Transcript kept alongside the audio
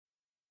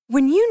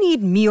When you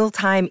need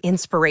mealtime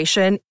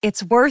inspiration,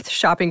 it's worth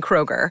shopping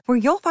Kroger, where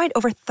you'll find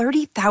over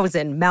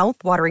 30,000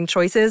 mouth-watering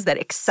choices that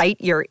excite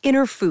your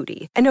inner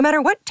foodie. And no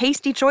matter what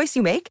tasty choice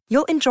you make,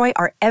 you'll enjoy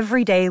our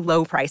everyday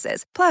low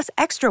prices, plus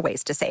extra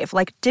ways to save,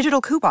 like digital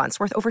coupons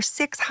worth over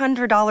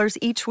 $600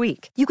 each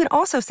week. You can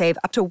also save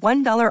up to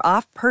 $1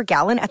 off per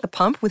gallon at the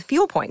pump with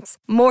fuel points.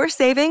 More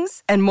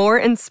savings and more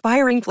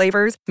inspiring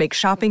flavors make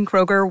shopping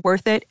Kroger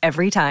worth it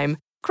every time.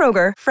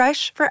 Kroger,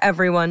 fresh for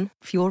everyone.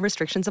 Fuel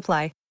restrictions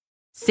apply.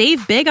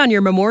 Save big on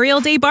your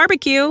Memorial Day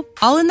barbecue,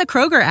 all in the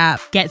Kroger app.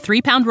 Get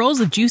 3-pound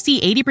rolls of juicy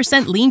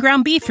 80% lean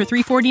ground beef for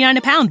 $3.49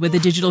 a pound with a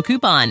digital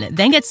coupon.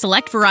 Then get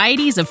select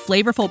varieties of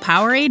flavorful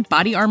Powerade,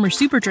 Body Armor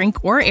Super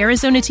Drink, or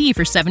Arizona tea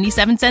for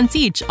 77 cents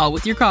each, all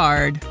with your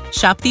card.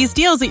 Shop these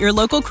deals at your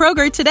local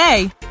Kroger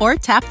today, or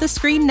tap the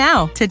screen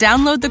now to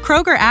download the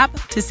Kroger app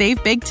to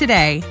save big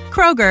today.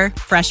 Kroger,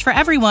 fresh for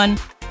everyone.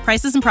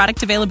 Prices and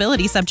product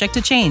availability subject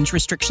to change.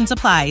 Restrictions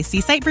apply. See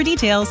site for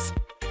details.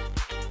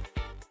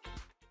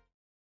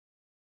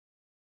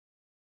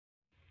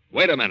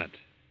 Wait a minute.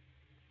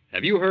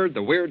 Have you heard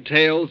the weird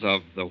tales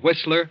of the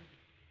Whistler?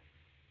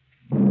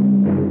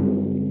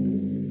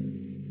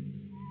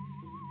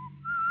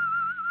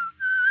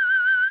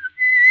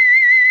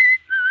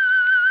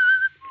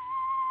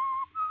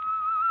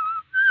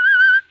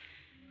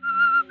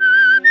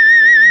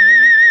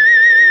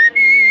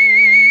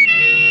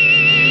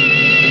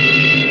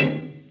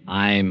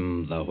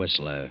 I'm the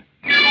Whistler.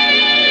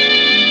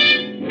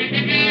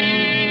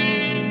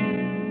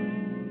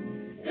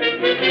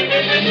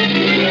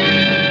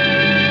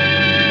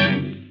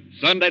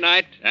 Sunday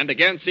night, and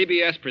again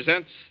CBS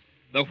presents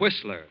The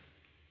Whistler.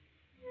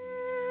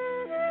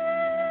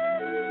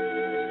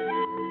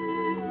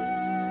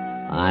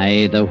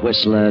 I, the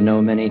Whistler,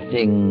 know many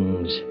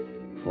things,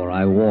 for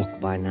I walk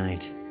by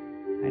night.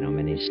 I know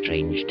many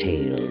strange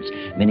tales,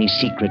 many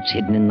secrets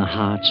hidden in the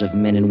hearts of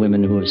men and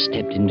women who have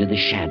stepped into the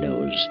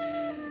shadows.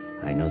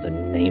 I know the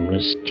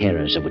nameless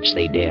terrors of which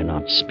they dare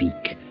not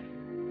speak.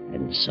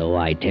 And so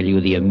I tell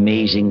you the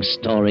amazing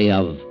story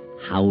of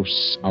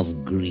House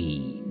of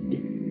Greed.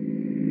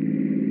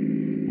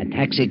 A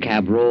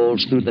taxicab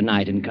rolls through the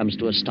night and comes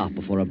to a stop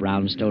before a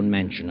brownstone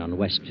mansion on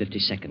West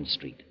 52nd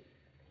Street.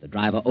 The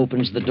driver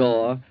opens the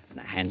door, and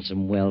a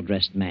handsome,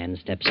 well-dressed man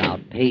steps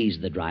out, pays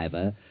the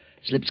driver,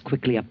 slips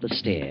quickly up the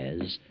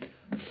stairs,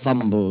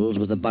 fumbles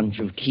with a bunch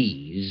of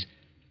keys,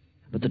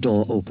 but the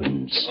door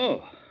opens.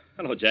 Oh,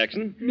 hello,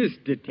 Jackson.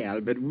 Mr.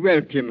 Talbot,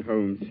 welcome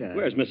home, sir.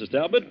 Where's Mrs.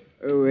 Talbot?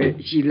 Oh,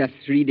 she left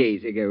 3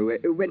 days ago.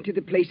 Went to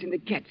the place in the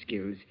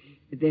Catskills.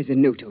 There's a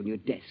note on your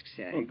desk,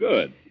 sir. Oh,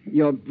 good.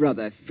 Your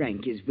brother,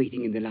 Frank, is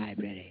waiting in the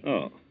library.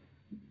 Oh.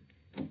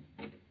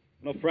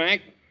 Hello,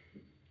 Frank.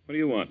 What do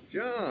you want?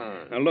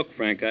 John. Now, look,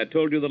 Frank, I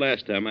told you the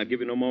last time I'd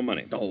give you no more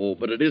money. Oh,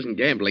 but it isn't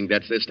gambling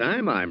debts this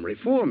time. I'm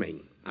reforming.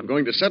 I'm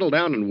going to settle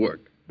down and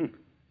work.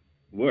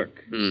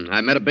 Work?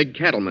 I met a big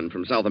cattleman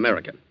from South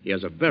America. He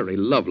has a very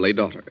lovely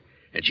daughter.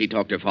 And she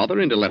talked her father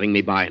into letting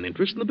me buy an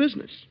interest in the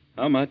business.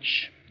 How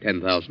much?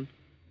 10,000.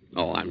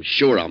 Oh, I'm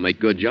sure I'll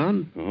make good,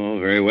 John. Oh,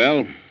 very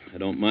well. I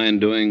don't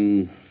mind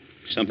doing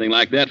something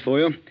like that for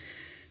you.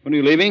 When are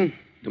you leaving?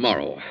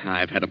 Tomorrow.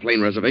 I've had a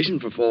plane reservation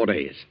for 4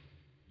 days.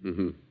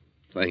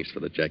 Thanks for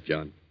the check,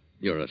 John.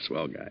 You're a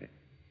swell guy.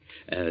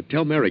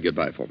 Tell Mary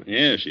goodbye for me.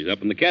 Yeah, she's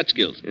up in the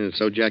Catskills.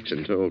 So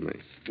Jackson told me.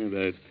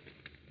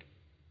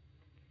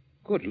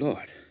 Good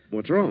Lord.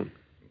 What's wrong?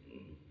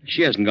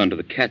 She hasn't gone to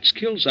the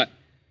Catskills.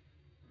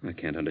 I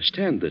can't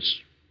understand this.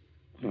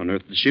 What on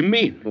earth does she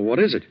mean? Well, what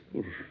is it?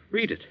 Well,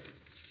 read it.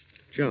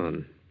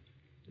 John,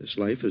 this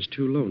life is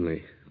too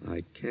lonely.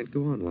 I can't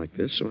go on like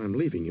this, so I'm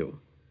leaving you.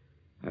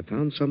 I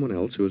found someone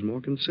else who is more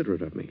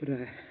considerate of me.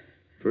 But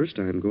First,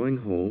 I'm going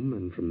home,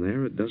 and from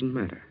there, it doesn't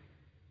matter.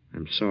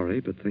 I'm sorry,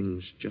 but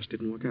things just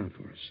didn't work out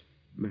for us.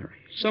 Mary.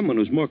 Someone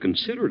who's more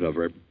considerate of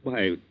her.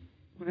 Why,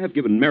 I've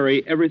given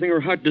Mary everything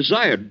her heart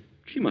desired.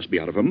 She must be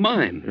out of her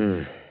mind.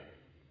 Of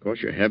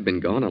course, you have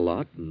been gone a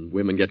lot, and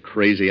women get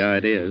crazy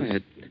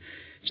ideas.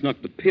 It's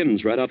knocked the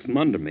pins right out from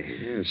under me.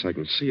 Yes, I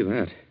can see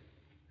that.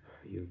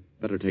 You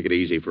better take it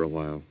easy for a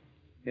while.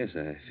 Yes,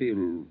 I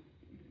feel,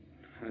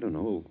 I don't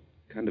know,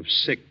 kind of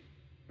sick.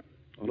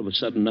 All of a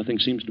sudden, nothing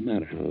seems to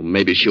matter. Oh,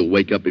 maybe she'll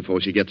wake up before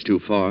she gets too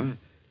far.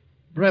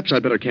 Perhaps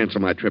I'd better cancel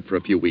my trip for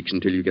a few weeks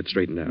until you get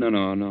straightened out.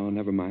 No,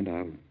 never mind.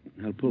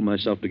 I'll pull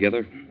myself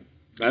together.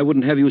 I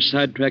wouldn't have you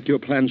sidetrack your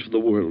plans for the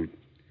world.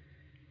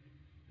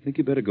 I think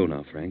you better go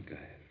now, Frank.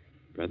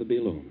 I'd rather be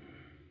alone.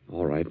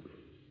 All right.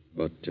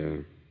 But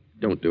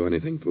don't do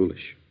anything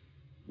foolish.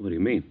 What do you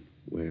mean?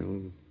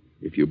 Well,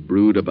 if you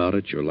brood about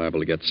it, you're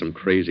liable to get some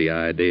crazy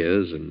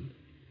ideas and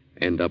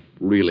end up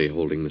really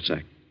holding the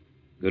sack.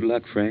 Good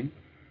luck, Frank.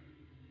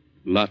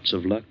 Lots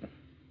of luck.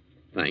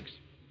 Thanks.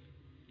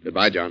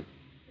 Goodbye, John.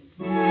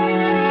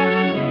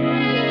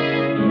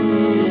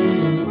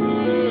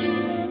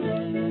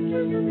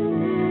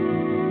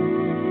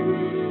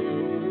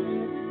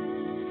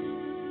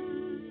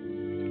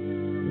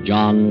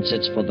 John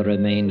sits for the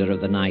remainder of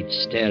the night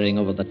staring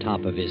over the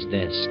top of his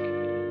desk.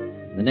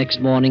 The next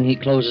morning, he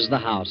closes the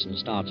house and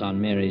starts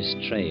on Mary's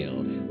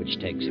trail, which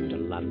takes him to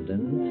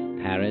London,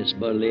 Paris,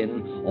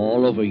 Berlin,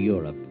 all over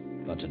Europe,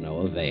 but to no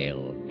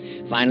avail.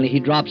 Finally, he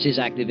drops his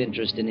active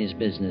interest in his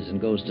business and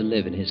goes to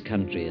live in his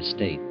country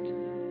estate.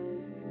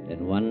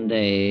 Then one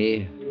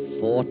day,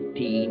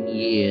 14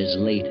 years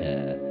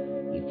later,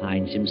 he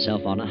finds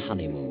himself on a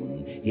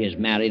honeymoon. He has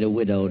married a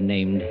widow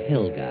named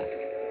Helga.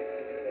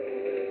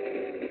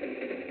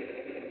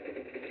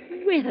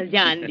 Well,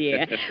 John,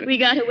 dear, we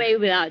got away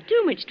without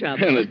too much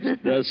trouble. Well,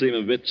 it does seem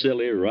a bit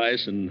silly,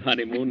 rice and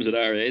honeymoons at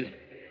our age.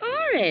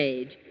 Our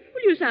age?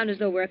 Well, you sound as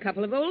though we're a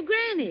couple of old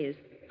grannies.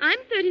 I'm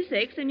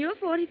 36 and you're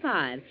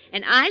 45,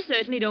 and I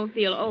certainly don't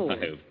feel old.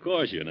 Why, of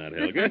course you're not,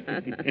 Helga.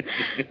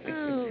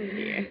 Oh,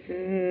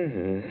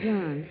 dear.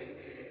 John,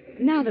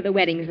 now that the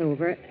wedding's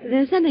over,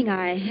 there's something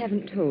I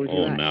haven't told you.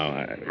 Oh,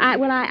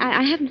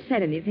 I haven't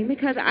said anything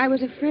because I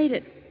was afraid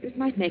it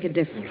might make a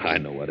difference. I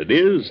know what it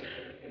is.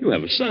 You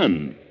have a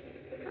son.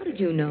 How did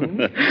you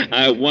know?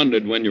 I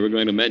wondered when you were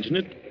going to mention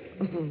it.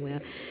 Oh, well,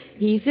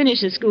 he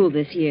finishes school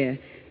this year.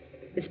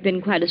 It's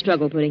been quite a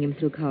struggle putting him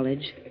through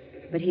college,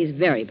 but he's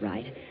very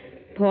bright.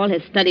 Paul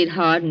has studied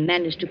hard and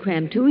managed to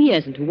cram 2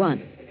 years into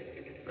one.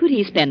 Could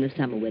he spend the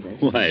summer with us?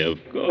 Why, of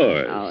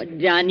course. Oh,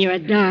 John, you're a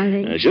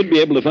darling. I should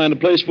be able to find a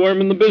place for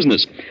him in the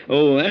business.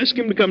 Oh, ask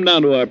him to come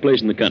down to our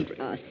place in the country.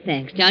 Oh,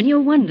 thanks, John.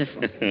 You're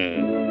wonderful.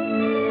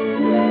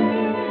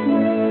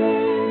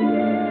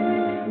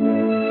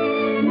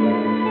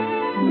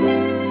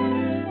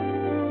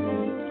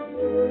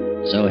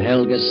 So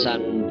Helga's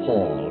son,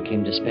 Paul,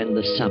 came to spend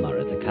the summer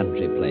at the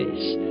country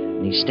place.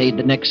 And he stayed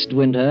the next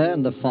winter,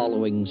 and the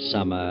following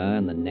summer,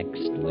 and the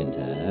next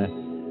winter.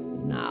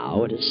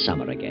 Now it is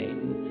summer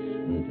again,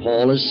 and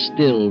Paul is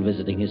still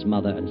visiting his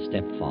mother and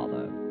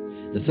stepfather.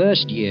 The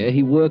first year,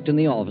 he worked in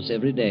the office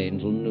every day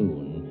until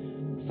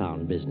noon, and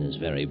found business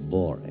very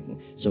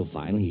boring. So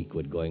finally, he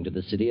quit going to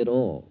the city at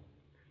all.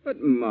 But,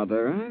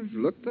 Mother, I've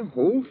looked the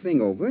whole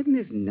thing over, and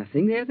there's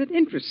nothing there that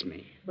interests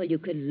me. Well, you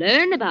could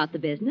learn about the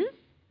business.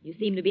 You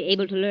seem to be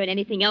able to learn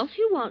anything else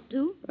you want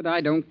to. But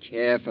I don't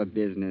care for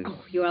business.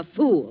 Oh, you're a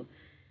fool.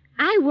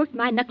 I worked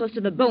my knuckles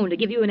to the bone to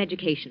give you an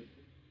education.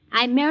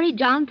 I married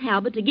John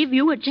Talbot to give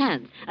you a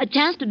chance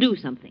to do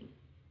something.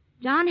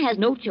 John has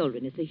no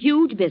children. It's a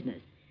huge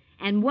business.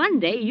 And one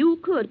day you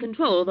could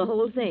control the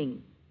whole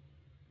thing.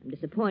 I'm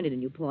disappointed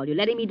in you, Paul. You're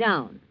letting me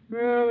down.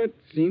 Well, it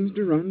seems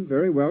to run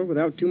very well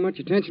without too much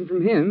attention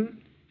from him.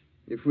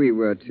 If we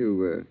were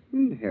to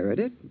inherit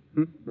it,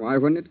 why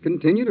wouldn't it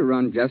continue to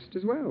run just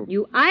as well?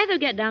 You either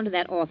get down to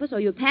that office or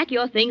you pack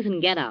your things and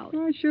get out.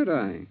 Why should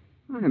I?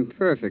 I'm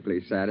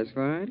perfectly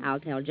satisfied. I'll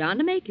tell John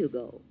to make you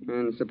go.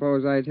 And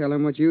suppose I tell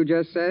him what you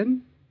just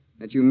said?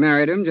 That you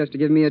married him just to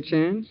give me a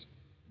chance?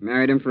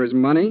 Married him for his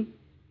money?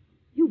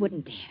 You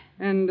wouldn't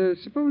dare. And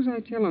suppose I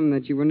tell him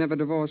that you were never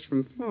divorced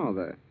from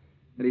Father?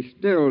 That he's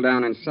still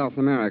down in South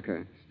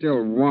America,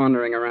 still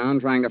wandering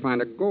around trying to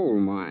find a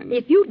gold mine?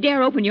 If you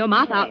dare open your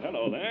mouth, I'll...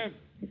 Hello there.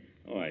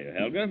 How are you,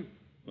 Helga?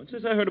 What's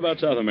this I heard about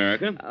South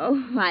America? Oh,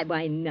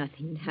 why,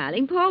 nothing,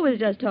 darling. Paul was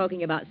just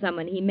talking about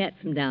someone he met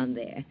from down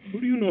there. Who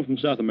do you know from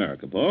South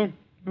America, Paul?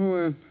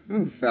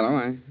 Fellow,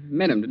 I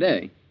met him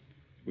today.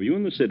 Were you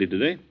in the city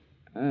today?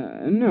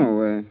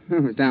 No, I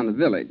was down the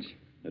village.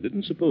 I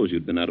didn't suppose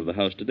you'd been out of the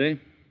house today.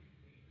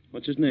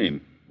 What's his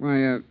name?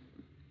 Why,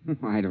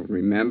 I don't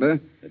remember.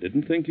 I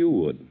didn't think you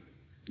would.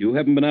 You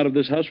haven't been out of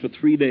this house for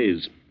 3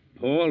 days.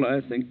 Paul, I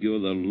think you're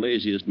the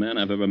laziest man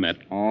I've ever met.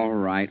 All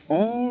right.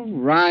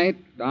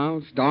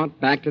 I'll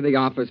start back to the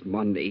office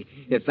Monday.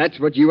 If that's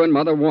what you and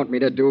Mother want me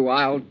to do,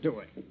 I'll do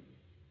it.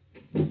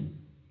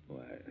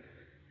 Why,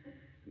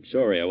 I'm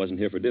sorry I wasn't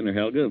here for dinner,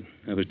 Helga.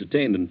 I was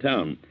detained in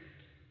town.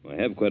 I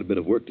have quite a bit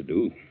of work to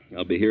do.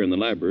 I'll be here in the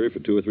library for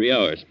 2 or 3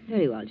 hours.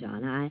 Very well,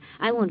 John.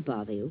 I won't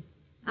bother you.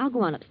 I'll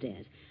go on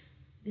upstairs.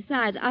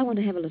 Besides, I want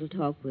to have a little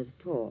talk with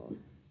Paul.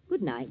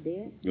 Good night,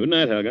 dear. Good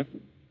night, Helga.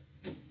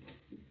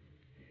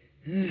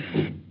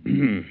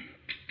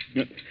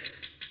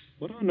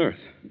 What on earth?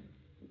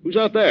 Who's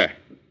out there?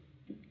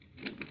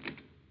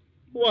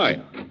 Who are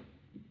you?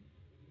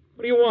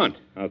 What do you want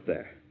out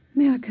there?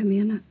 May I come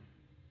in?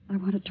 I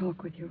want to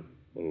talk with you.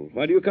 Well,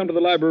 why do you come to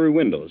the library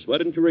windows? Why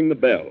didn't you ring the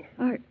bell?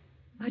 I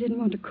didn't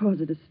want to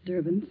cause a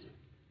disturbance.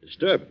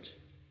 Disturbance?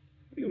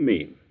 What do you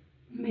mean?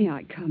 May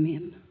I come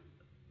in?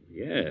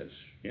 Yes,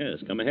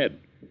 come ahead.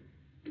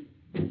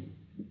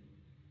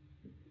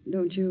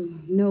 Don't you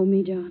know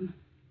me, John?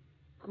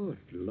 Good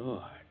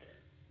Lord.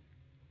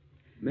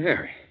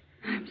 Mary.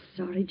 I'm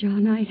sorry,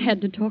 John. I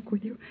had to talk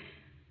with you.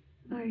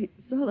 I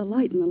saw the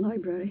light in the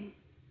library.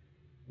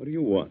 What do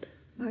you want?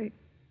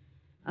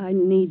 I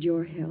need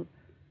your help.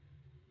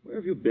 Where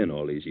have you been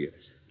all these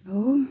years?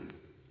 Oh,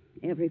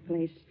 every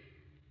place.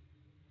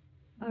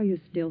 Are you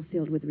still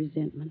filled with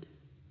resentment?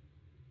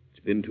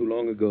 It's been too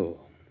long ago.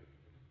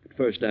 At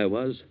first I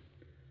was.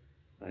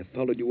 I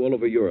followed you all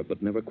over Europe,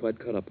 but never quite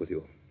caught up with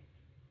you.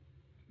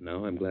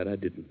 Now I'm glad I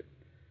didn't.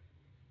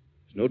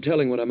 There's no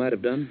telling what I might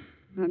have done.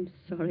 I'm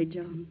sorry,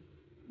 John.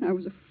 I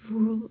was a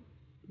fool,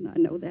 and I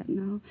know that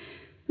now.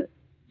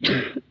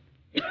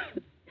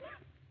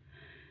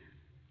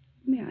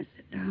 May I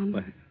sit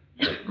down?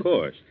 Of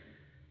course.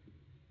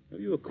 Have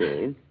you a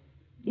cold?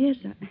 Yes,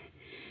 I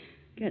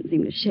can't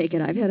seem to shake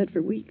it. I've had it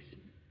for weeks.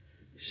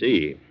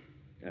 See,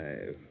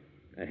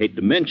 I hate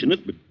to mention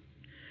it, but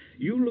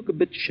you look a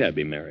bit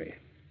shabby, Mary.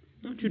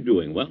 Aren't you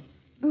doing well?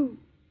 Oh,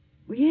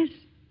 well, yes.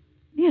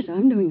 Yes,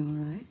 I'm doing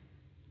all right.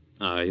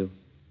 Are you?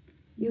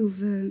 You've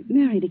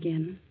married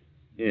again,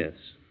 Yes.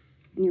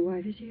 and your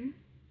wife is here?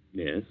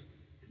 Yes.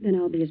 Then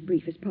I'll be as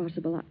brief as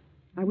possible.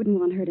 I wouldn't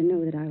want her to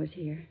know that I was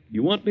here.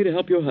 You want me to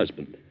help your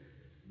husband?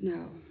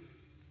 No,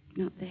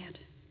 not that.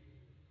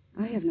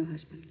 I have no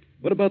husband.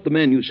 What about the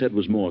man you said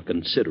was more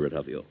considerate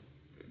of you?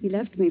 He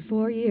left me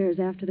 4 years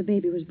after the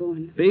baby was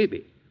born.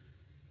 Baby?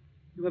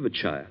 You have a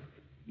child.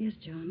 Yes,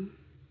 John.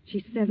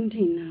 She's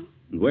 17 now.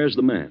 And where's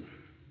the man?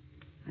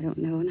 I don't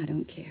know, and I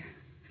don't care.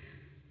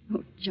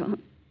 Oh,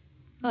 John,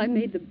 I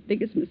made the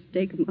biggest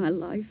mistake of my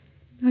life.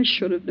 I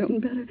should have known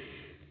better.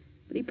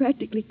 But he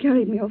practically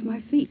carried me off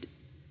my feet.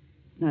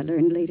 And I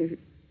learned later,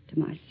 to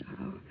my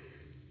sorrow,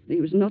 that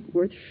he was not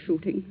worth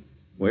shooting.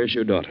 Where's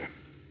your daughter?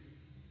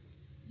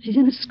 She's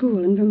in a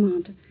school in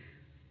Vermont.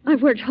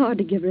 I've worked hard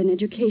to give her an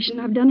education.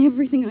 I've done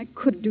everything I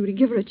could do to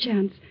give her a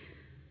chance.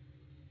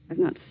 I've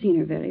not seen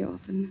her very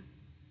often.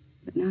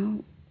 But now,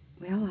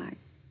 well,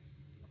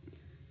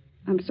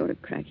 I'm sort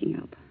of cracking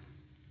up.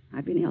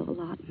 I've been ill a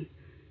lot, and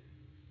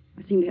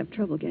I seem to have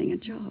trouble getting a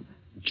job.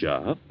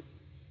 Job?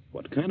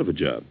 What kind of a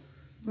job?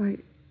 Why,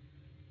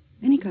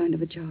 any kind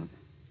of a job.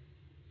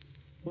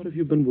 What have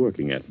you been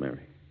working at,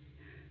 Mary?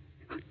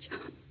 Oh,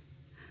 John,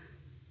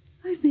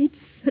 I've made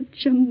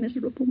such a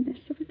miserable mess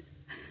of it.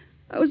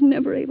 I was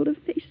never able to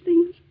face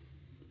things.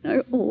 I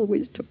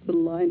always took the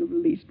line of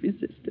least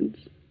resistance.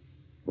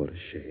 What a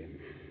shame.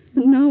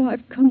 And now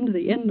I've come to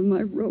the end of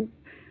my rope.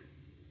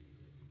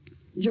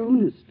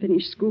 Joan has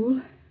finished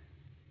school.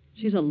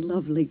 She's a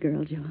lovely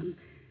girl, John.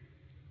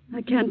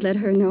 I can't let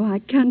her know. I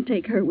can't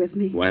take her with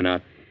me. Why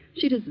not?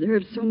 She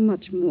deserves so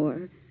much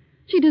more.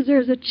 She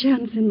deserves a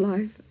chance in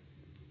life.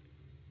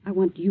 I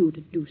want you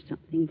to do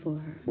something for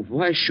her.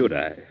 Why should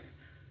I?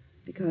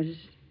 Because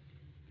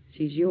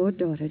she's your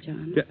daughter,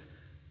 John. Yeah.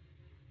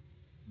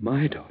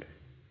 My daughter?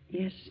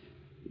 Yes,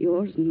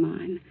 yours and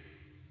mine.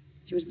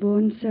 She was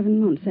born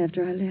 7 months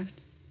after I left.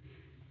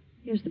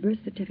 Here's the birth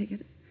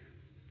certificate.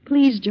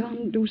 Please,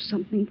 John, do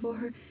something for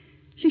her.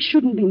 She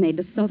shouldn't be made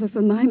to suffer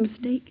for my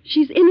mistake.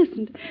 She's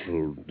innocent.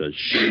 Well, does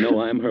she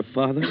know I'm her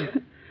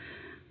father?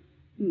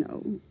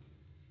 No.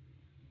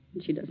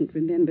 And she doesn't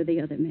remember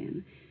the other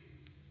man.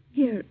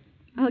 Here,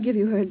 I'll give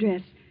you her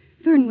address.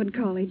 Fernwood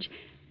College.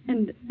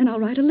 And I'll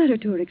write a letter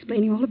to her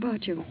explaining all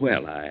about you.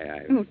 Well,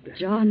 Oh,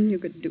 John, you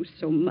could do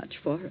so much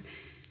for her.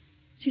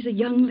 She's a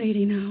young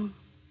lady now.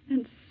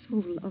 And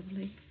so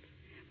lovely.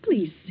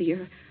 Please see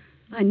her.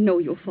 I know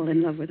you'll fall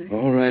in love with her.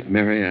 All right,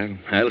 Mary.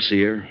 I'll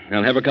see her.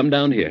 I'll have her come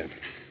down here.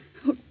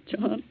 Oh,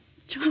 John.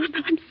 John,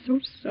 I'm so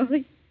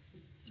sorry.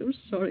 So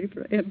sorry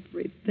for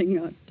everything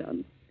I've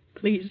done.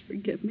 Please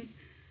forgive me.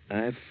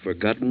 I've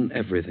forgotten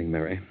everything,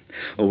 Mary.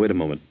 Oh, wait a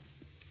moment.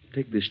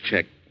 Take this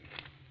check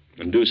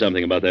and do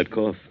something about that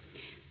cough.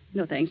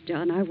 No, thanks,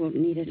 John. I won't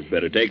need it. You'd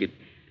better take it.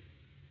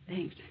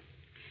 Thanks.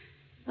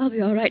 I'll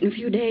be all right in a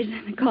few days.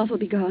 The cough will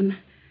be gone.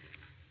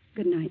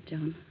 Good night,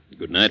 John.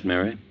 Good night,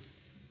 Mary.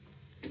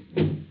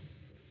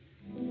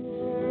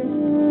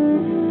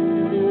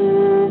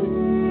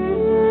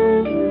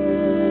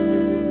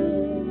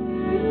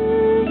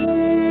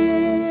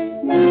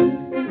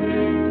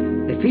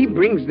 If he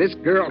brings this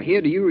girl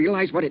here, do you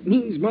realize what it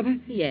means, Mother?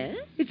 Yes?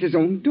 It's his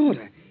own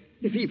daughter.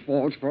 If he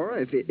falls for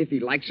her, if he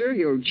likes her,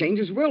 he'll change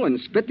his will and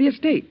split the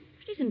estate.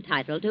 She's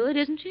entitled to it,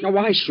 isn't she? Now,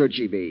 why should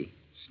she be?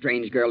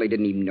 Strange girl he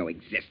didn't even know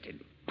existed.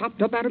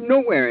 Popped up out of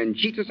nowhere and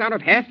cheats us out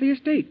of half the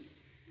estate.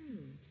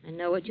 I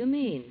know what you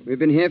mean. We've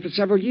been here for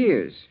several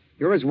years.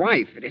 You're his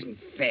wife. It isn't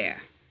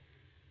fair.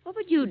 What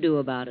would you do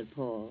about it,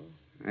 Paul?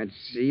 I'd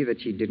see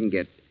that she didn't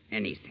get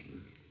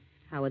anything.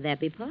 How would that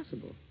be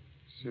possible?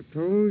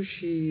 Suppose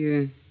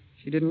she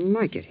didn't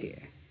like it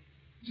here.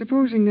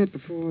 Supposing that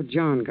before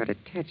John got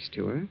attached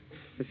to her,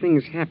 the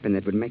things happened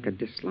that would make her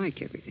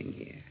dislike everything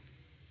here.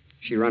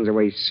 If she runs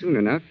away soon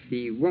enough,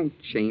 he won't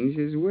change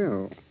his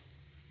will.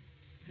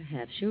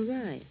 Perhaps you're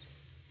right.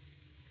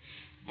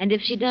 And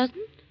if she doesn't?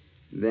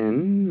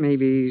 Then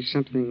maybe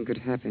something could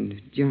happen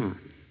to John.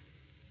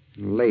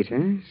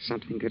 Later,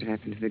 something could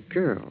happen to the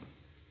girl.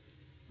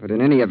 But in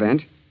any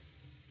event,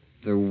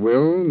 the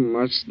will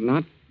must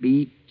not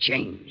be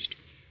changed.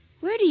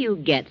 Where do you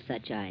get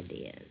such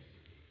ideas?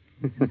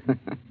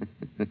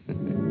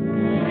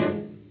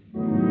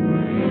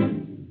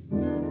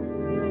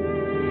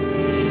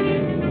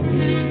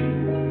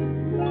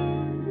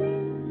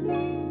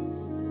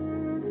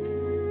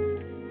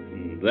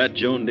 That,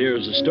 Joan dear,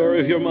 is the story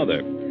of your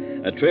mother.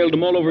 I trailed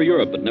them all over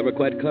Europe, but never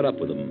quite caught up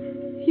with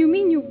them. You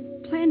mean you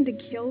planned to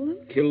kill them?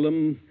 Kill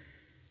them?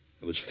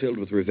 I was filled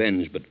with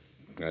revenge, but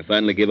I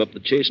finally gave up the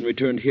chase and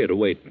returned here to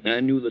wait.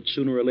 I knew that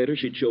sooner or later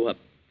she'd show up.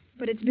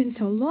 But it's been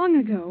so long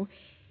ago.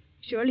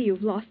 Surely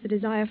you've lost the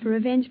desire for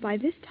revenge by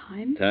this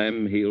time.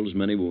 Time heals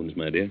many wounds,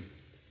 my dear.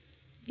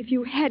 If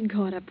you had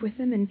caught up with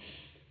them and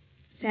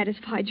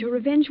satisfied your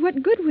revenge,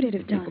 what good would it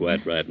have done?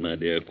 Quite right, my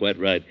dear, quite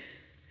right.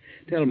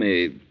 Tell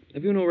me,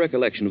 have you no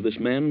recollection of this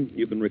man?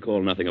 You can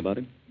recall nothing about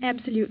him?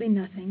 Absolutely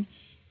nothing.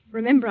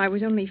 Remember, I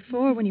was only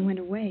 4 when he went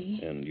away.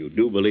 And you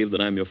do believe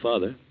that I'm your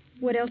father?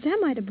 What else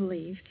am I to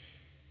believe?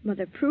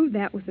 Mother proved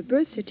that with the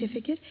birth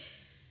certificate.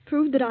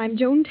 Proved that I'm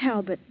Joan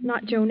Talbot,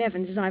 not Joan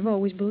Evans, as I've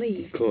always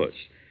believed. Of course.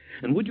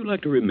 And would you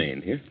like to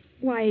remain here?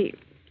 Why,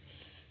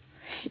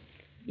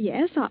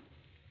 yes,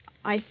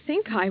 I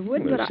think I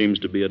would, Well, but there seems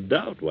to be a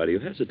doubt. Why do you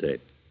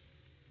hesitate?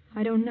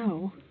 I don't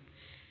know.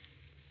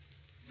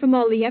 From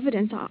all the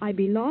evidence, I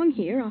belong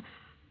here.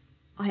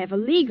 I have a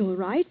legal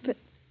right, but...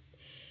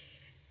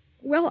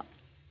 Well,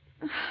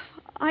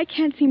 I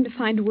can't seem to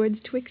find words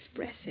to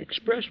express it.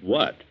 Express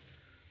what?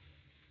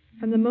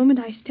 From the moment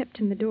I stepped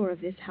in the door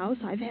of this house,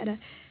 I've had a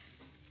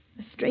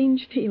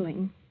strange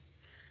feeling.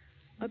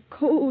 A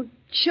cold,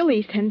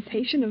 chilly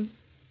sensation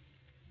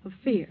of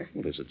fear.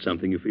 Well, is it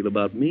something you feel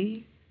about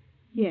me?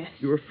 Yes.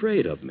 You're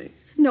afraid of me.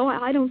 No,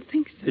 I don't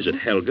think so. Is it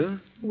Helga?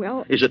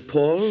 Well... Is it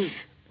Paul?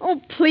 Oh,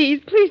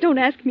 please don't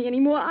ask me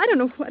anymore. I don't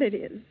know what it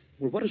is.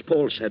 Well, what has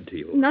Paul said to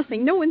you?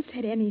 Nothing. No one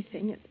said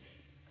anything.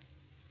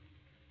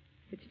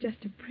 It's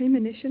just a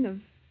premonition of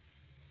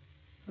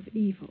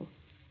evil.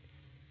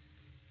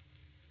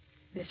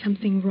 There's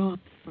something wrong.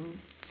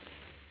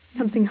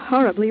 Something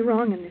horribly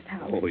wrong in this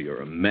house. Oh,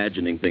 you're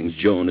imagining things,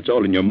 Joan. It's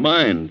all in your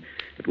mind.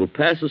 It will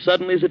pass as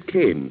suddenly as it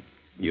came.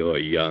 You're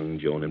young,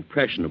 Joan,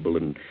 impressionable,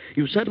 and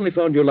you've suddenly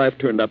found your life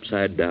turned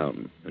upside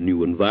down. A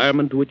new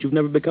environment to which you've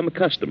never become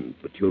accustomed,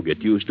 but you'll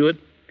get used to it.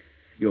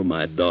 You're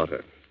my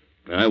daughter.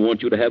 I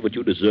want you to have what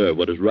you deserve,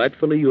 what is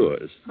rightfully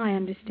yours. I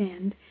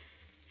understand.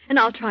 And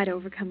I'll try to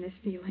overcome this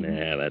feeling.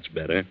 Yeah, that's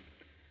better.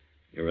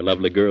 You're a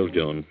lovely girl,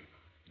 Joan.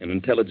 An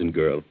intelligent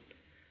girl.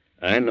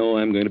 I know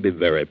I'm going to be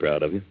very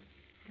proud of you.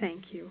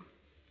 Thank you.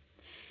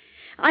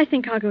 I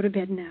think I'll go to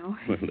bed now.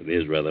 Well, it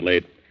is rather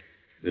late.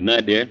 Good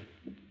night, dear.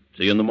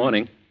 See you in the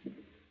morning.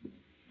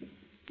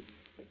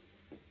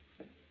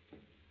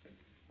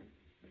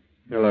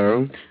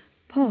 Hello.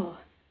 Paul,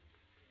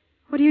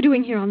 what are you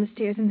doing here on the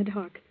stairs in the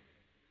dark?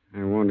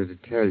 I wanted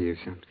to tell you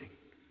something.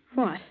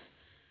 What?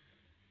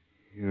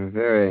 You're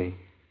very,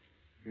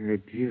 very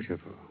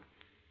beautiful.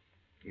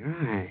 Your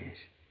eyes,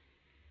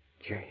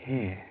 your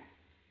hair,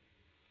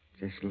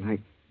 just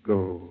like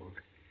gold.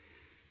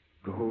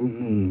 Gold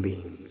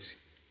moonbeams.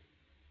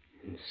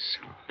 And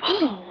soft.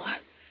 Paul!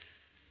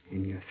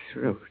 And your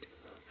throat.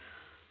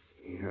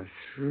 Your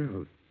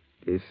throat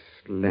is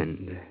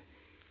slender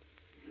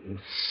and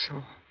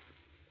soft.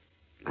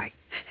 Like...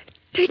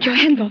 Take your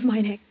hands off my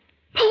neck.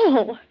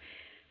 Paul!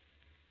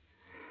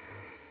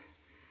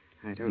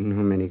 I don't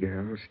know many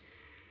girls.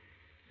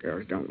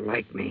 Girls don't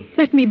like me.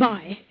 Let me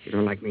by. You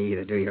don't like me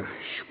either, do you?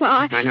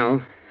 Well, I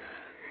know.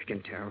 I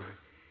can tell.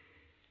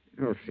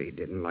 Elsie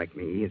didn't like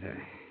me either.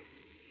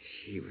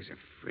 She was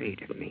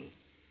afraid of me.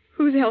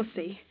 Who's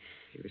Elsie?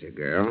 She was a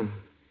girl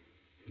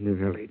in the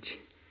village.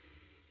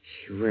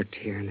 She worked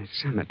here in the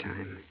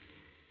summertime.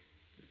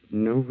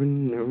 No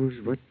one knows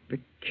what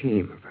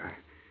became of her.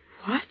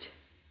 What?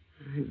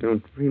 I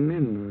don't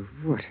remember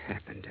what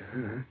happened to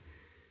her.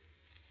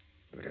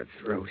 But her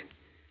throat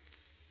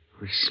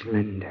was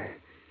slender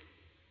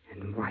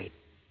and white,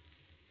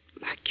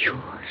 like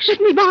yours.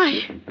 Let me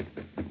by.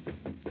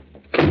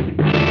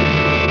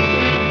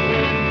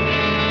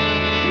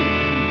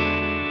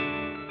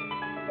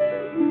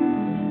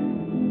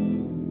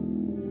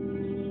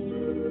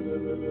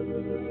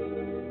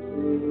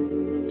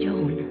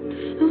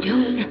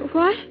 Joan.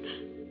 What?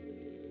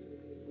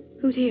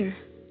 Who's here?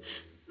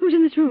 Who's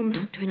in this room?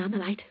 Don't turn on the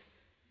light.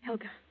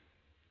 Helga.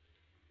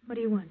 What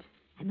do you want?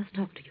 I must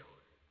talk to you.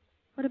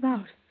 What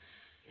about?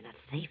 You're not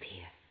safe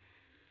here.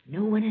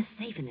 No one is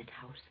safe in this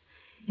house.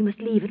 You must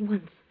leave at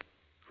once.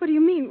 What do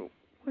you mean?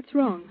 What's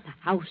wrong? The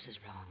house is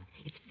wrong.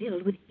 It's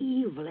filled with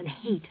evil and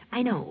hate.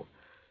 I know.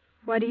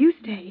 Why do you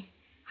stay?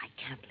 I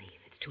can't leave.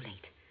 It's too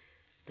late.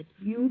 But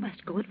you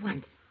must go at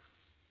once.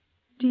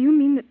 Do you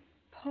mean that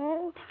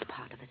Paul? That's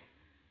part of it.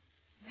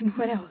 Then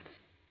what else?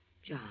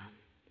 John.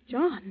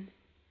 John?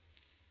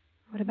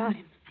 What about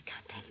him? I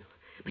can't tell you.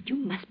 But you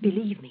must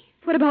believe me.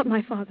 What about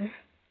my father?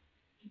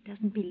 He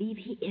doesn't believe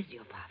he is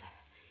your father.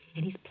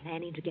 And he's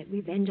planning to get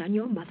revenge on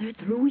your mother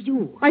through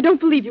you. I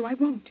don't believe you. I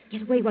won't.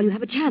 Get away while you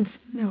have a chance.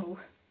 No.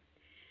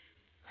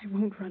 I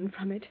won't run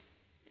from it.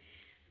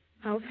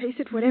 I'll face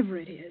it, whatever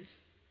it is.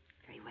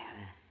 Very well.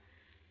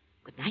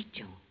 Good night,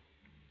 Joan.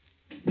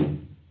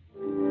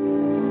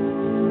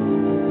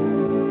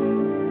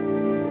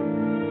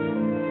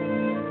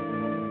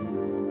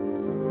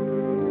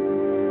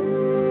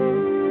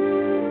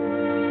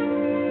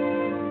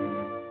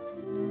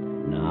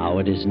 Now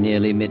it is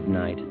nearly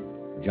midnight.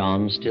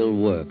 John still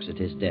works at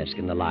his desk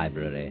in the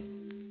library.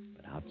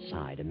 But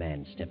outside, a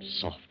man steps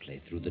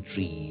softly through the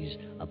trees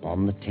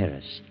upon the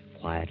terrace,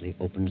 quietly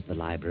opens the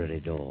library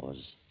doors,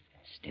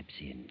 and steps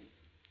in.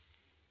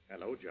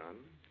 Hello, John.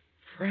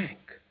 Frank.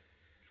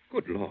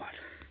 Good Lord.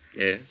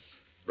 Yes,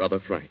 Brother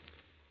Frank.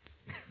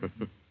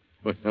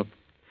 Well,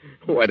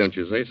 why don't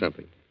you say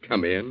something?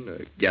 come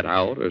in, get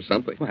out, or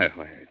something. Why,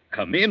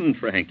 come in,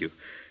 Frank. You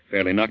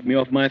fairly knocked me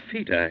off my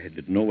feet. I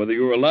didn't know whether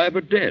you were alive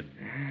or dead.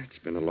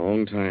 It's been a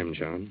long time,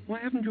 John. Why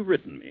haven't you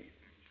written me?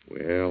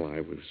 Well,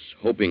 I was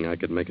hoping I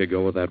could make a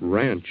go of that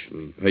ranch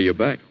and pay you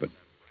back, but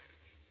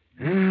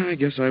I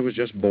guess I was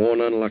just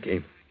born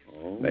unlucky.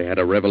 Oh? They had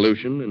a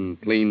revolution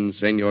and cleaned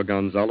Senor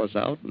Gonzalez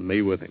out and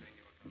me with him.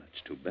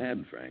 That's too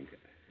bad, Frank.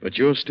 But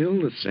you're still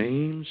the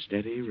same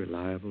steady,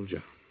 reliable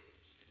John.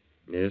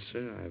 Yes,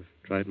 sir, I've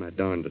tried my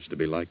darndest to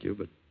be like you,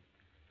 but,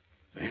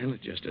 well,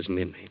 it just isn't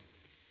in me.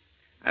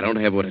 I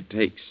don't have what it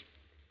takes.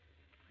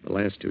 The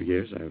last 2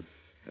 years, I've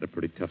had a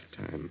pretty tough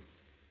time.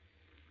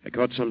 I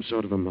caught some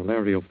sort of a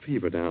malarial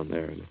fever down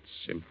there, and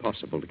it's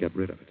impossible to get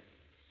rid of it.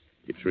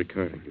 Keeps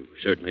recurring. You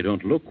certainly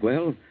don't look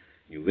well.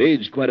 You've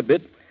aged quite a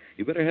bit.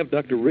 You better have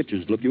Dr.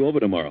 Richards look you over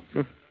tomorrow.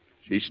 Huh.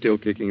 She's still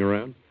kicking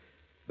around?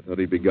 I thought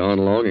he'd be gone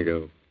long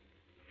ago.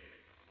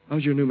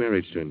 How's your new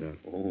marriage turned out?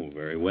 Oh,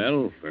 very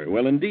well. Very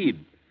well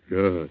indeed.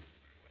 Good.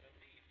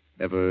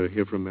 Ever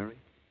hear from Mary?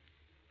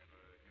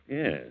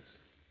 Yes.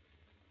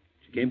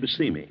 She came to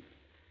see me.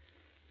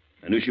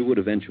 I knew she would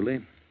eventually.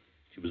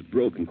 She was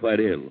broke and quite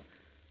ill.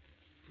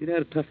 She'd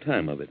had a tough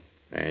time of it.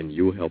 And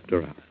you helped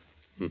her out.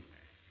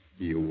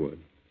 You would.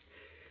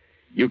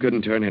 You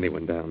couldn't turn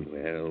anyone down.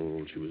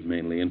 Well, she was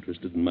mainly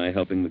interested in my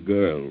helping the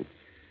girl.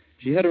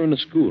 She had her in a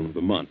school in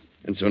Vermont.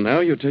 And so now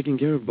you're taking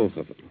care of both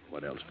of them.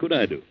 What else could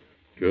I do?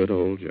 Good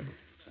old Joe.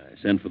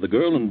 I sent for the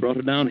girl and brought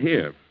her down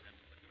here.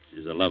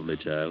 She's a lovely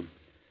child.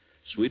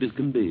 Sweet as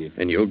can be.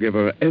 And you'll give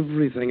her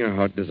everything her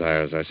heart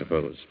desires, I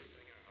suppose.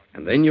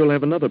 And then you'll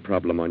have another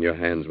problem on your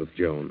hands with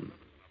Joan.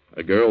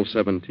 A girl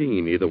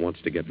 17 either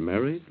wants to get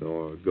married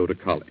or go to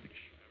college.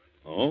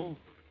 Oh?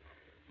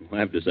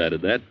 Well, I've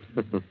decided that.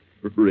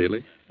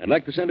 Really? I'd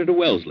like to send her to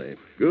Wellesley.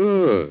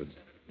 Good.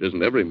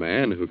 Isn't every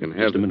man who can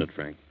have... Just a minute,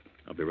 Frank.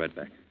 I'll be right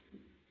back.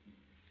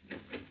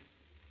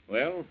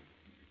 Well,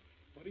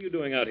 what are you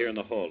doing out here in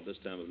the hall at this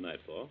time of night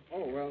for?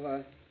 Oh,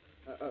 well,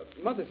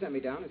 Mother sent me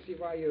down to see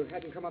why you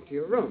hadn't come up to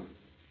your room.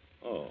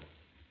 Oh.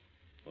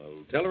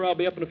 Well, tell her I'll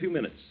be up in a few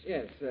minutes.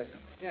 Yes,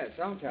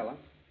 I'll tell her.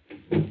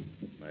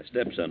 My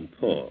stepson,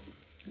 Paul.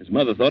 His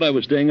mother thought I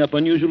was staying up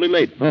unusually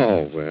late.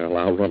 Oh, well,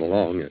 I'll run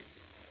along.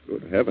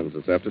 Good heavens,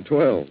 it's after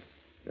 12.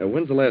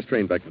 When's the last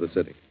train back to the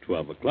city?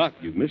 12 o'clock.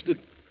 You've missed it.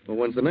 Well,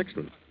 when's the next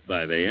one?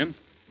 5 a.m.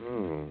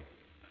 Oh.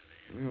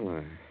 Well,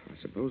 I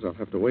suppose I'll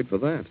have to wait for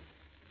that.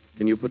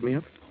 Can you put me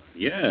up?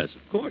 Yes,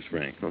 of course,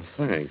 Frank. Oh,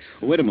 thanks.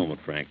 Well, wait a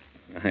moment, Frank.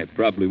 I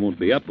probably won't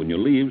be up when you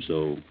leave,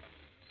 so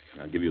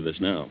I'll give you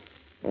this now.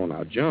 Oh,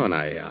 now, John,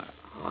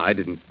 I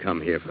didn't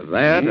come here for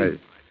that.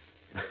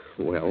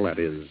 Well, that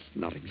is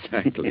not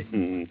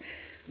exactly.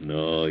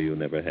 No, you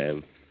never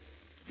have.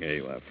 Here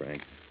you are,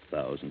 Frank.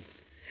 1,000.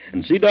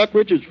 And see Doc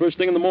Richards first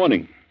thing in the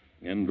morning.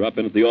 And drop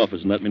in at the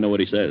office and let me know what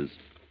he says.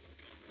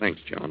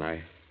 Thanks, John.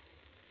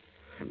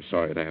 I'm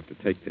sorry to have to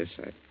take this.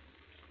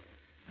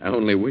 I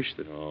only wish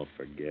that... Oh,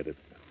 forget it.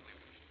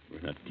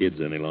 We're not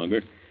kids any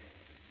longer.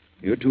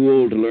 You're too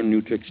old to learn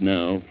new tricks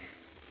now.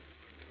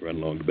 Run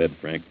along to bed,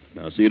 Frank.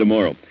 I'll see you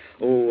tomorrow.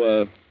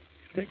 Oh,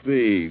 take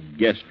the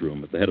guest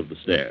room at the head of the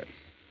stairs.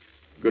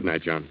 Good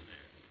night, John.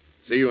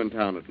 See you in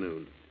town at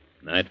noon.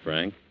 Night,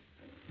 Frank.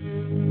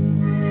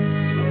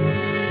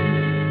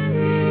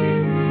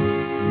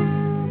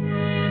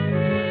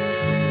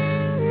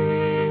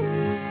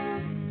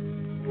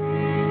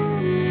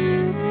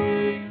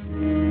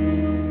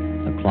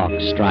 The clock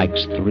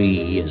strikes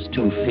 3 as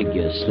 2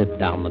 figures slip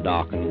down the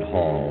darkened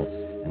hall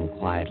and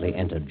quietly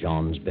enter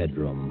John's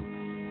bedroom.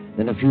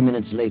 Then a few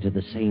minutes later,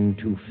 the same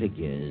 2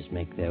 figures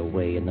make their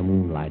way in the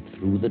moonlight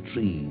through the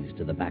trees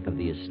to the back of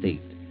the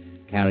estate,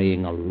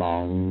 carrying a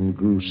long,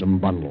 gruesome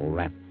bundle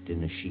wrapped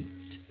in a sheet.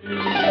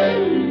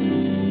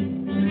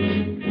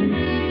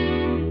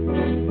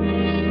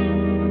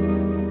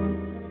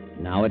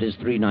 Now it is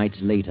 3 nights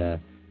later,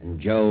 and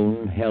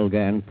Joan, Helga,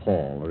 and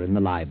Paul are in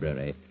the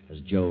library as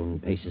Joan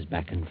paces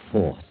back and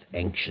forth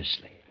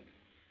anxiously.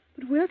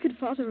 But where could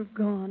Father have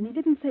gone? He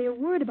didn't say a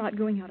word about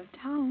going out of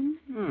town.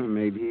 Oh,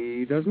 maybe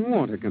he doesn't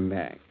want to come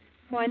back.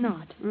 Why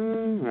not?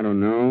 I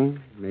don't know.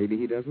 Maybe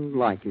he doesn't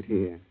like it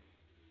here.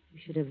 You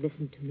should have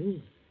listened to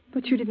me.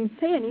 But you didn't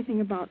say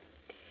anything about...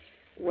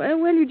 Well,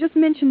 you just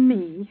mentioned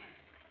me.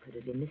 Could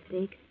have been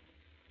mistaken.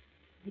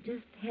 I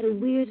just had a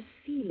weird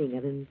feeling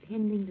of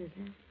impending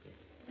disaster.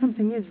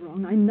 Something is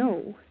wrong, I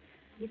know.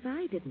 If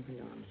I didn't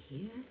belong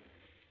here,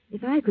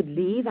 if I could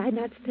leave, I'd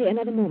not stay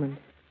another moment.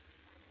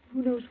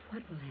 Who knows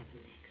what will happen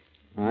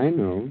next? I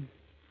know.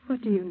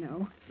 What do you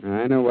know?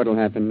 I know what'll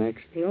happen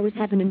next. They always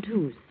happen in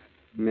twos.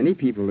 Many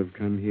people have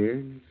come here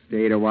and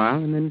stayed a while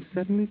and then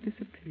suddenly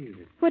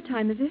disappeared. What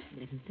time is it?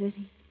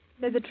 11:30.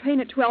 There's a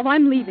train at 12.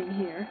 I'm leaving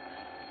here.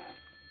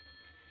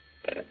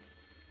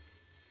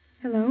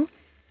 Hello?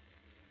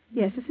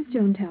 Yes, this is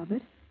Joan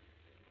Talbot.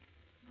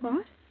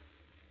 What?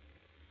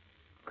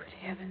 Good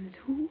heavens,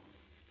 who?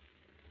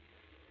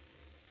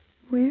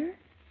 Where?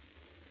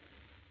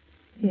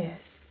 Yes.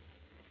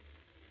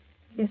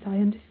 Yes, I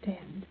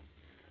understand.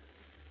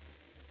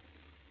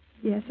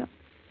 Yes,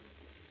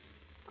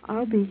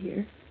 I'll be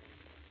here.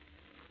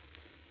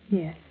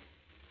 Yes.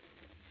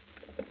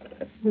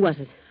 Who was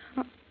it?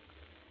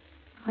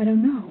 I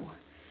don't know.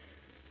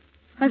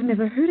 I've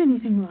never heard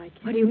anything like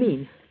it. What do you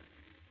mean?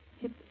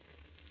 It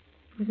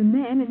was a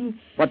man, and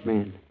he What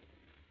man?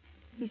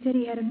 said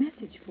he had a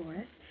message for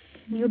us.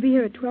 And he'll be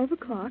here at 12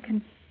 o'clock,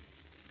 and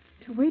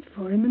to wait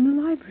for him in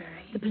the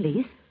library. The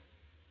police?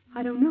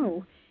 I don't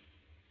know.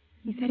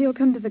 He said he'll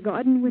come to the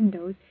garden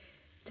windows,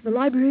 to the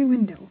library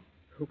window.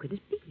 Who could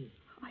it be?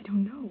 I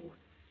don't know.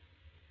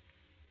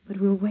 But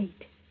we'll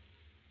wait.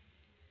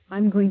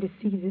 I'm going to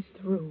see this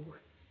through.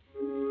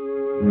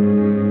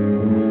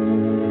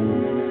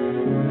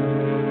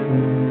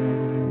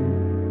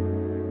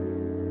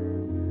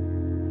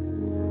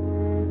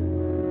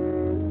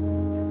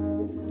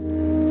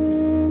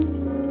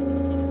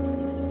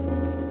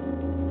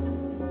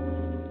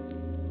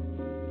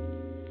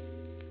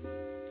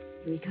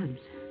 Here he comes.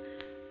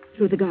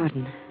 Through the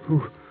garden.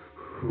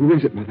 Who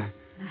is it, Mother?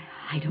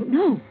 I don't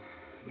know.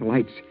 The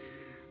lights.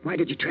 Why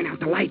did you turn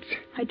out the lights?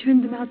 I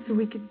turned them out so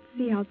we could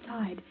see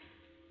outside.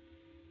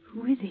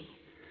 Who is he?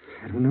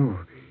 I don't know.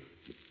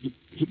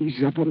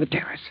 He's up on the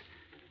terrace.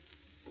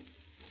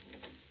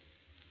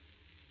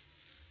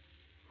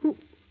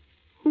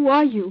 Who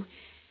are you?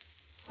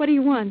 What do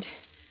you want?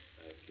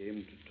 I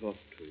came to talk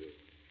to you.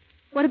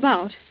 What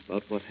about?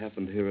 About what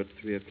happened here at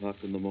 3 o'clock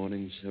in the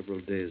morning several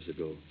days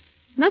ago.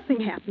 Nothing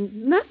happened.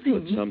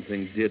 Nothing. But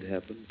something did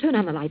happen. Turn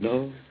on the lights.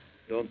 No,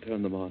 don't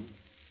turn them on.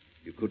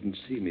 You couldn't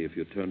see me if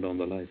you turned on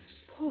the lights.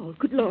 Paul,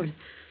 good Lord.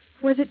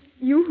 Was it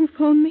you who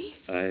phoned me?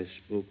 I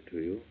spoke to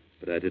you,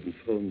 but I didn't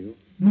phone you.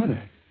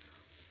 Mother.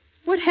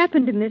 What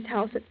happened in this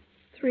house at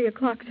 3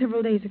 o'clock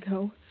several days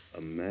ago?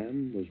 A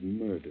man was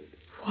murdered.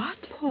 What?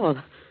 Paul.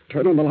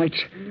 Turn on the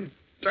lights.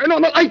 Turn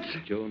on the lights!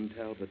 Joan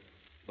Talbot,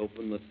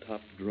 open the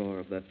top drawer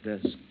of that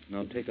desk.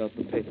 Now take out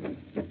the paper.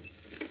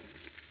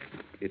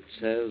 It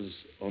says,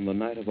 on the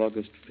night of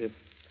August 5th,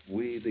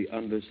 we, the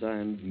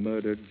undersigned,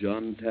 murdered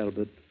John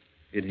Talbot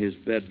in his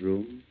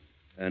bedroom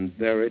and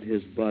buried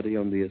his body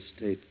on the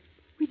estate.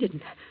 We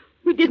didn't.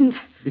 We didn't.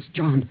 It's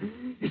John.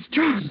 It's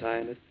John.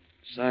 Sign it.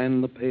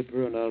 Sign the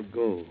paper and I'll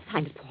go.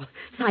 Sign it, Paul.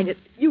 Sign it.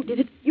 You did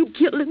it. You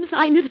killed him.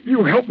 Sign it.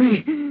 You help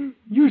me.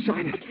 You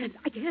sign it.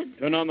 I can't.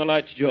 Turn on the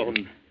lights,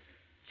 Joan.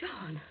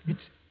 John.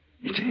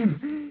 It's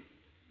him.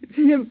 It's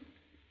him.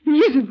 He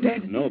isn't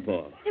dead. No,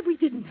 Paul. We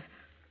didn't.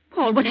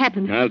 Paul, what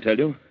happened? I'll tell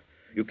you.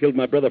 You killed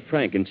my brother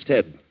Frank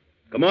instead.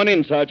 Come on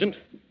in, Sergeant.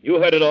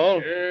 You heard it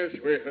all. Yes,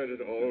 we heard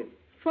it all.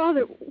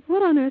 Father,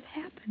 what on earth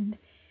happened?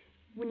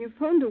 When you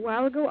phoned a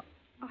while ago,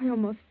 I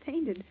almost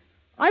fainted.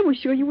 I was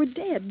sure you were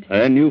dead.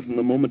 I knew from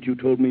the moment you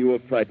told me you were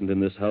frightened in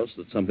this house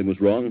that something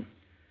was wrong.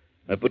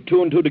 I put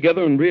two and two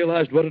together and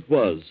realized what it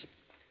was.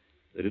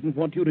 They didn't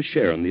want you to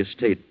share in the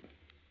estate.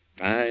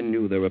 I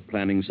knew they were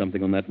planning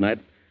something on that night.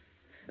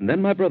 And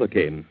then my brother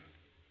came.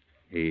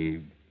 He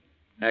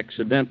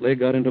accidentally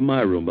got into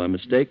my room by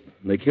mistake,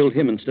 and they killed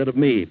him instead of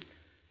me.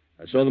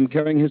 I saw them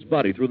carrying his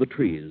body through the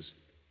trees.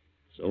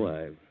 So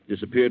I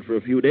disappeared for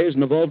a few days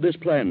and evolved this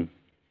plan.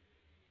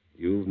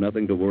 You've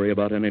nothing to worry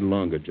about any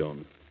longer,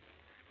 Joan.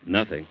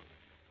 Nothing.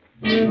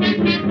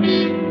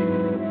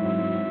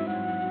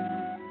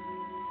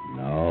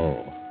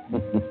 No.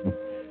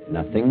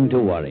 Nothing to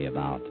worry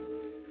about.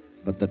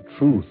 But the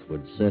truth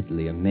would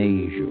certainly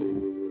amaze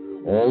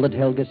you. All that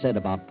Helga said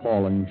about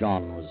Paul and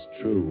John was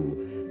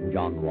true.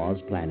 John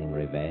was planning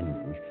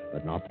revenge,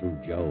 but not through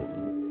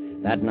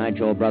Joan. That night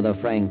your brother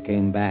Frank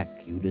came back.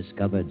 You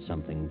discovered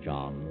something,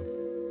 John.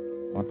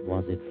 What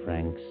was it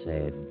Frank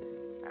said?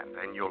 And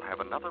then you'll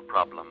have another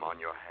problem on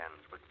your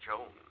hands with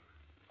Joan.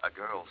 A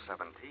girl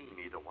 17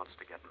 either wants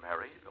to get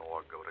married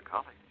or go to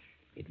college.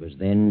 It was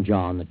then,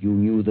 John, that you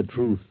knew the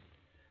truth.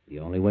 The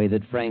only way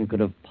that Frank could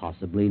have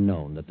possibly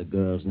known that the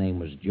girl's name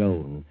was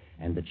Joan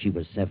and that she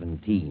was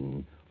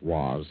 17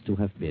 was to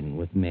have been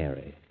with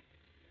Mary.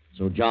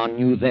 So John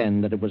knew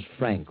then that it was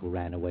Frank who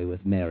ran away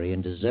with Mary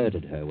and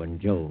deserted her when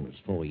Joan was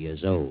 4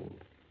 years old.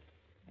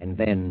 And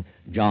then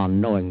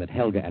John, knowing that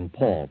Helga and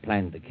Paul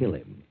planned to kill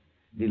him,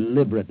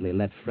 deliberately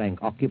let Frank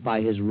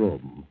occupy his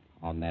room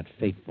on that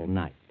fateful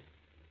night.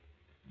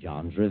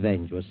 John's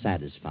revenge was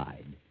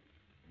satisfied,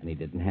 and he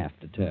didn't have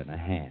to turn a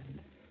hand.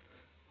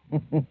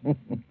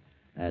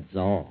 That's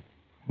all.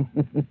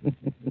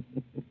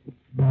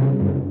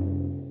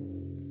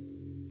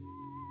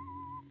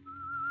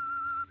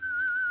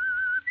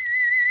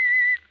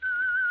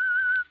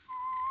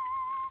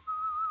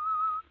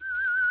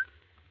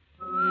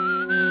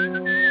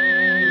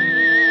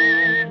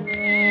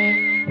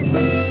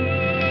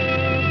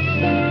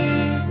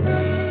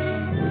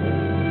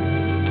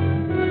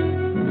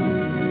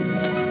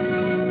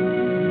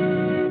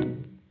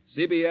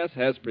 CBS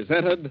has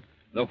presented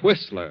The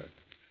Whistler.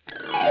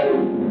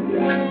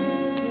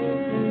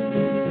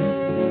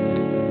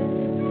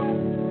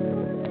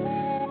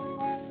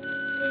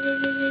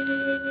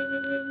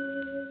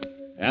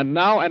 And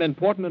now an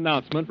important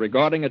announcement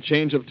regarding a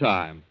change of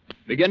time.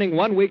 Beginning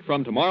 1 week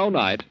from tomorrow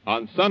night,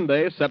 on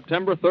Sunday,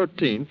 September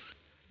 13th,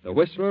 The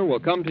Whistler will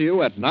come to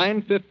you at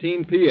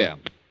 9:15 p.m.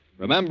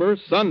 Remember,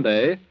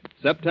 Sunday,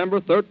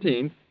 September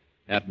 13th,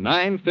 at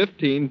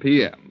 9:15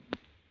 p.m.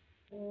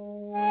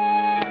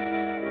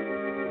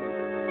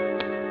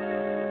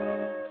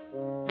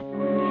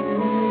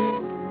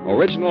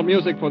 Original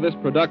music for this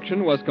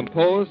production was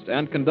composed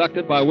and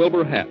conducted by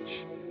Wilbur Hatch.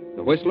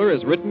 The Whistler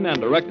is written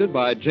and directed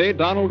by J.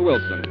 Donald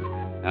Wilson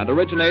and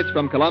originates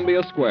from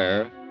Columbia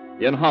Square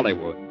in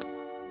Hollywood.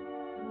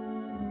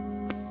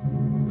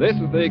 This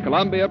is the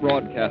Columbia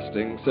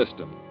Broadcasting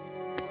System.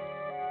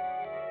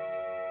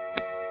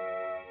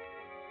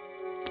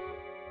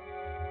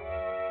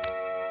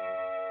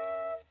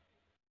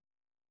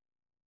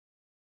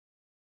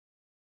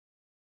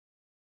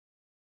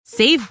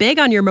 Save big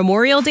on your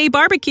Memorial Day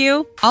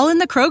barbecue, all in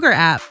the Kroger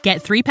app.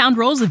 Get 3-pound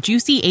rolls of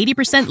juicy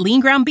 80%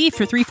 lean ground beef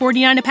for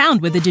 $3.49 a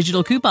pound with a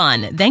digital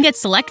coupon. Then get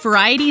select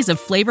varieties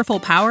of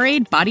flavorful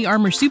Powerade, Body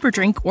Armor Super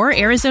Drink, or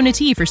Arizona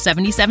tea for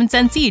 77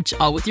 cents each,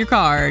 all with your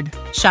card.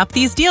 Shop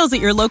these deals at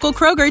your local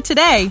Kroger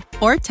today,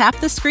 or tap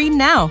the screen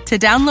now to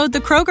download the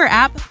Kroger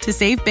app to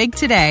save big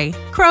today.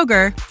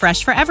 Kroger,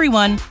 fresh for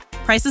everyone.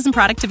 Prices and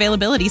product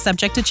availability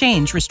subject to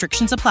change.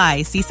 Restrictions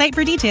apply. See site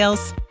for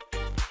details.